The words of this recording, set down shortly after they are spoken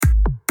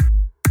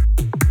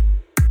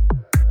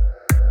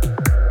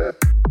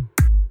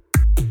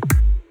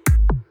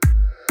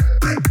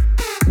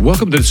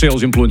Welcome to the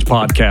Sales Influence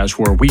Podcast,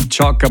 where we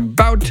talk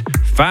about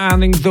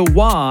finding the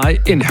why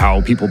in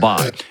how people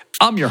buy.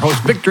 I'm your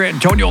host, Victor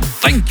Antonio.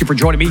 Thank you for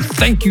joining me.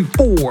 Thank you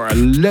for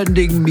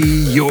lending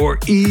me your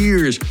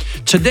ears.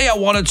 Today, I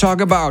want to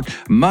talk about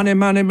money.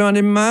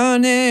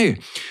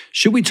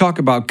 Should we talk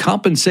about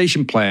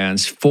compensation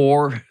plans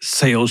for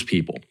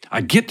salespeople? I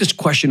get this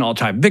question all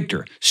the time.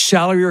 Victor,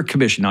 salary or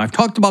commission? Now, I've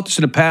talked about this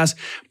in the past,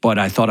 but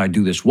I thought I'd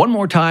do this one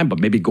more time, but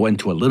maybe go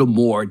into a little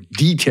more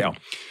detail.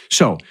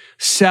 So,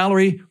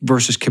 salary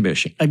versus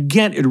commission.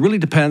 Again, it really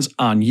depends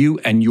on you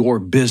and your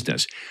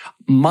business.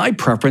 My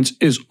preference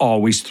is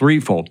always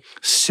threefold: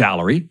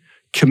 salary,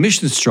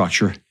 commission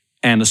structure,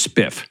 and a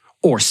spiff,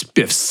 or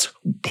spiffs,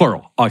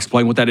 plural. I'll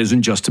explain what that is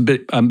in just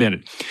a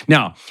minute.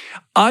 Now,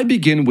 I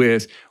begin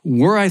with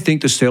where I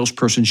think the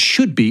salesperson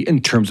should be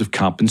in terms of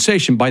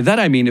compensation. By that,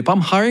 I mean, if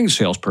I'm hiring a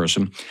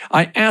salesperson,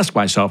 I ask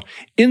myself,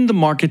 in the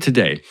market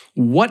today,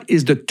 what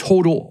is the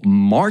total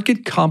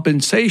market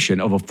compensation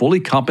of a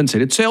fully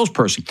compensated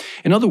salesperson?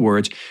 In other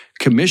words,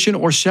 commission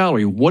or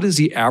salary, what is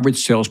the average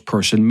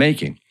salesperson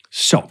making?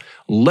 So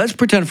let's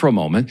pretend for a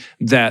moment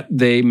that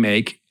they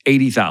make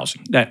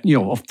 $80,000. That,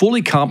 a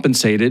fully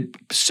compensated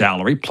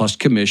salary plus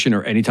commission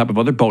or any type of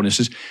other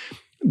bonuses,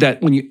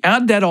 that when you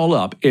add that all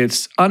up,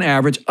 it's on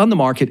average on the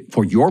market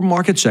for your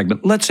market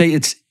segment, let's say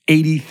it's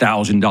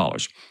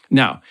 $80,000.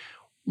 Now,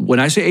 when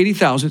I say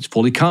 $80,000, it's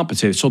fully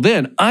compensated. So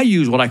then I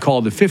use what I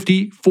call the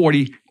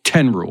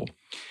 50-40-10 rule.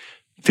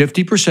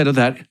 50% of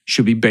that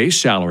should be base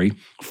salary,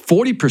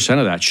 40%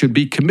 of that should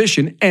be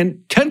commission,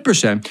 and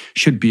 10%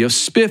 should be a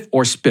spiff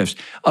or spiffs.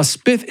 A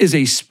spiff is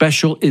a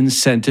special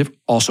incentive,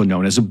 also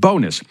known as a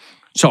bonus.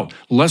 So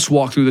let's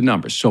walk through the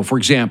numbers. So for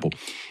example,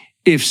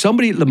 if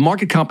the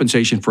market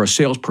compensation for a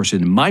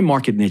salesperson in my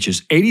market niche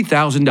is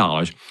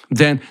 $80,000,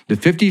 then the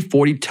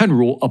 50-40-10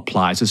 rule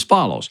applies as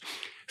follows.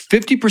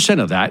 50%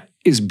 of that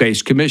is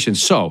base commission.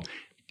 So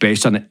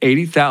based on the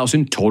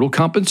 $80,000 total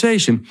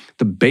compensation,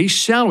 the base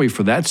salary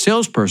for that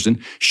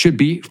salesperson should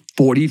be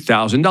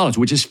 $40,000,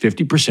 which is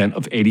 50%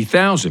 of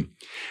 $80,000.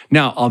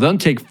 Now, I'll then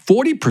take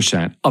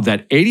 40% of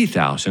that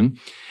 $80,000,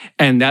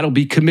 and that'll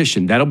be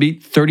commission. That'll be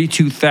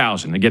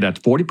 $32,000. Again, that's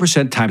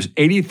 40% times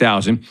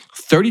 $80,000.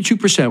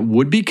 32%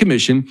 would be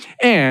commission,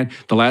 and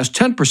the last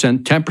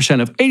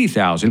 10% of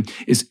 $80,000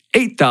 is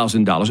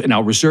 $8,000, and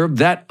I'll reserve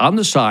that on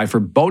the side for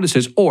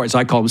bonuses, or as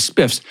I call them,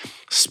 spiffs,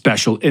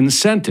 special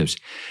incentives.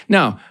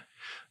 Now,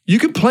 you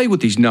can play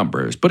with these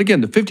numbers, but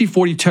again, the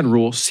 50-40-10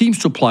 rule seems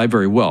to apply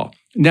very well.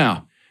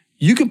 Now,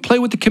 you can play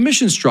with the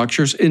commission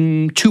structures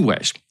in two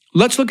ways.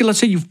 Let's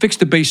say you fix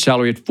the base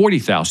salary at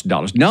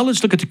 $40,000. Now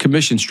let's look at the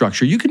commission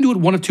structure. You can do it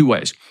one of two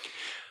ways.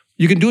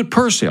 You can do it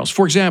per sales.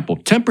 For example,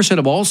 10%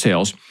 of all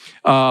sales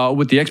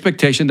with the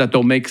expectation that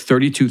they'll make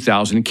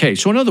 $32,000K.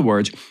 So in other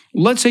words,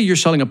 let's say you're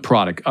selling a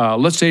product.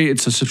 Let's say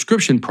it's a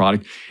subscription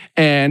product,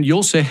 and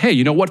you'll say, hey,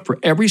 you know what? For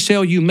every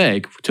sale you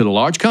make to the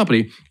large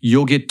company,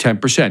 you'll get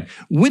 10%,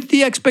 with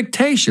the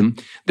expectation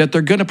that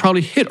they're going to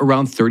probably hit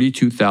around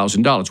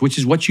 $32,000, which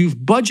is what you've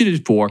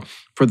budgeted for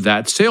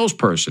that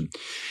salesperson.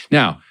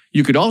 Now,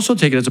 you could also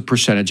take it as a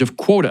percentage of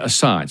quota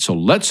assigned. So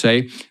let's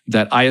say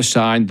that I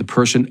assign the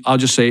person, I'll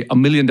just say $1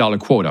 million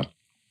quota.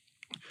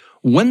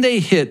 When they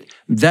hit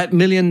that $1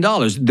 million,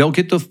 they'll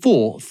get the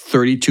full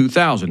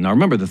 $32,000. Now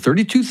remember, the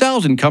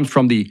 $32,000 comes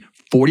from the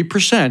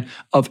 40%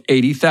 of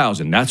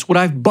 $80,000. That's what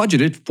I've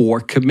budgeted for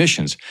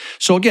commissions.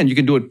 So again, you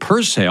can do it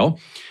per sale,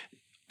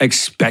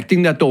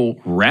 expecting that they'll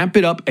ramp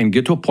it up and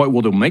get to a point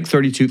where they'll make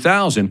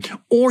 $32,000,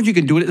 or you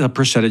can do it as a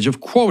percentage of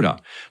quota.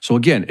 So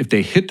again, if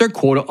they hit their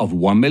quota of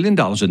 $1 million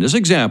in this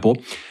example,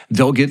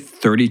 they'll get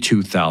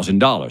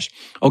 $32,000.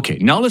 Okay,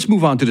 now let's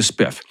move on to the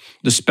spiff,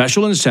 the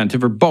special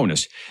incentive or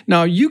bonus.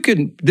 Now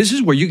this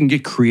is where you can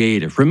get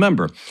creative.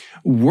 Remember,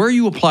 where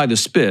you apply the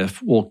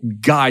spiff will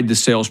guide the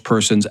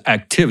salesperson's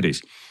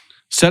activities.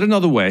 Said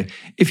another way,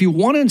 if you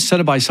want to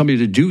incentivize somebody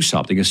to do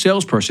something, a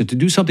salesperson to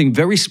do something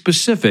very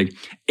specific,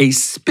 a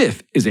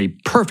spiff is a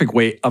perfect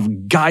way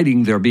of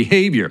guiding their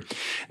behavior.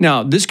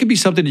 Now, this could be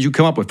something that you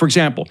come up with. For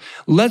example,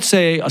 let's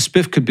say a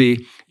spiff could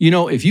be,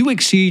 if you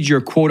exceed your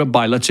quota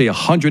by, let's say,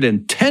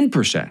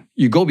 110%,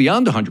 you go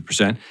beyond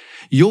 100%,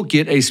 you'll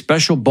get a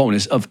special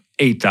bonus of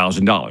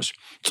 $8,000.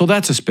 So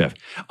that's a spiff.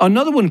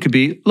 Another one could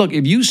be, look,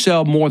 if you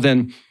sell more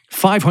than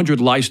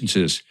 500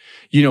 licenses,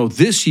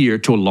 this year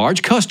to a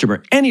large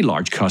customer, any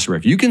large customer,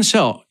 if you can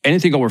sell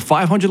anything over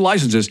 500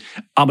 licenses,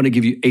 I'm going to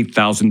give you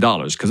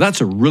 $8,000, because that's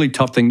a really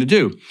tough thing to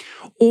do.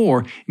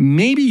 Or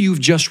maybe you've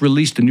just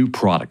released a new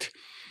product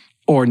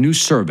or a new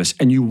service,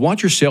 and you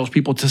want your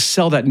salespeople to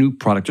sell that new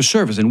product or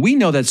service. And we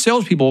know that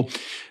salespeople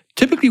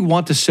typically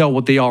want to sell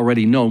what they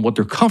already know and what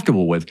they're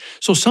comfortable with.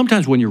 So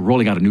sometimes when you're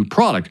rolling out a new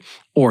product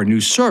or a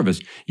new service,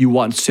 you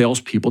want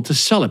salespeople to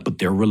sell it, but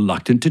they're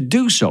reluctant to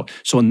do so.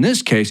 So in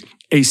this case,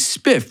 a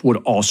spiff would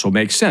also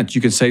make sense.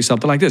 You can say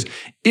something like this: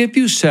 if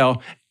you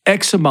sell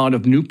X amount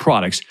of new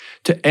products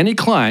to any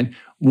client,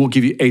 we'll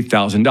give you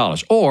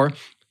 $8,000. Or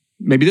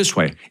maybe this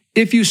way: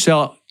 if you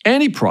sell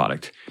any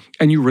product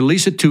and you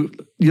release it to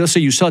let's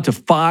say you sell it to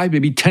 5,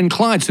 maybe 10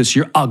 clients this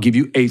year, I'll give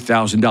you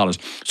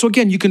 $8,000. So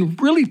again, you can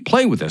really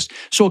play with this.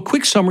 So a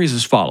quick summary is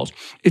as follows.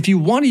 If you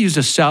want to use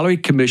the salary,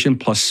 commission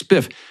plus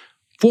spiff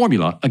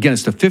formula, again,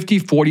 it's the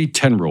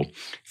 50-40-10 rule.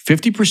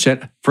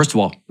 50%, first of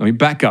all, let me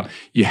back up.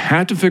 You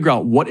have to figure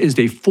out what is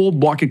the full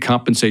market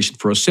compensation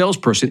for a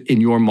salesperson in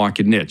your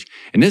market niche.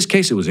 In this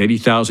case, it was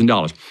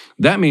 $80,000.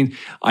 That means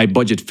I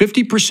budget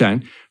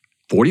 50%,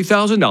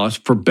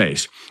 $40,000 for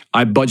base.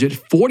 I budget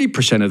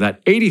 40% of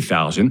that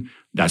 $80,000,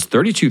 that's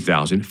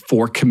 $32,000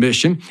 for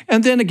commission.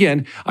 And then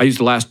again, I use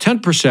the last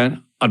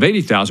 10% of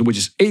 $80,000, which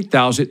is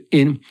 $8,000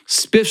 in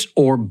spiffs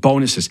or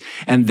bonuses.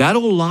 And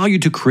that'll allow you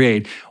to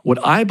create what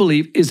I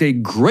believe is a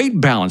great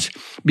balance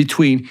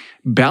between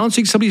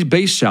balancing somebody's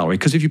base salary,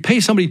 because if you pay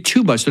somebody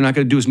too much, they're not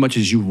going to do as much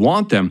as you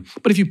want them.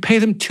 But if you pay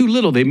them too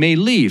little, they may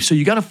leave. So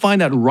you got to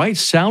find that right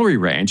salary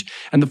range.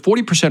 And the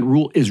 40%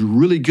 rule is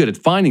really good at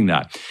finding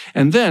that.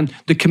 And then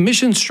the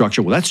commission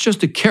structure, well, that's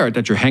just a carrot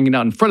that you're hanging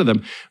out in front of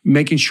them,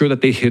 making sure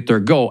that they hit their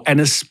goal. And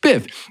a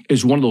spiff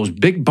is one of those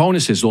big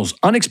bonuses, those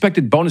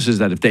unexpected bonuses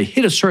that if they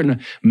hit a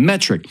certain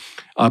metric,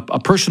 a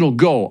personal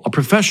goal, a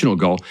professional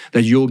goal,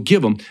 that you'll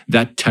give them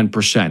that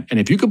 10%.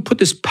 And if you can put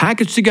this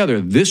package together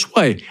this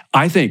way,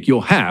 I think you'll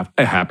have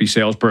a happy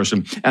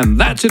salesperson. And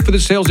that's it for the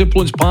Sales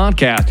Influence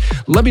Podcast.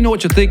 Let me know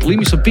what you think. Leave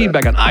me some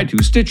feedback on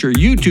iTunes, Stitcher,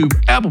 YouTube,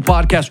 Apple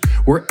Podcasts,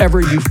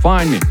 wherever you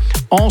find me.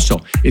 Also,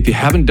 if you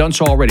haven't done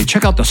so already,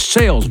 check out the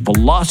Sales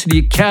Velocity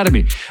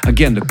Academy.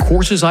 Again, the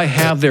courses I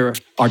have there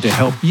are to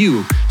help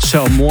you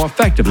sell more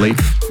effectively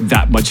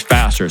that much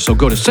faster. So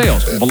go to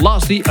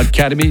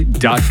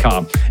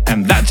salesvelocityacademy.com.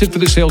 And that's it for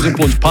the Sales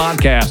Influence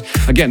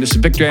Podcast. Again, this is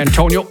Victor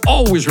Antonio,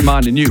 always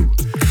reminding you,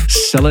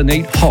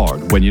 selenate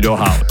hard when you know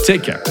how.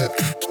 Take care.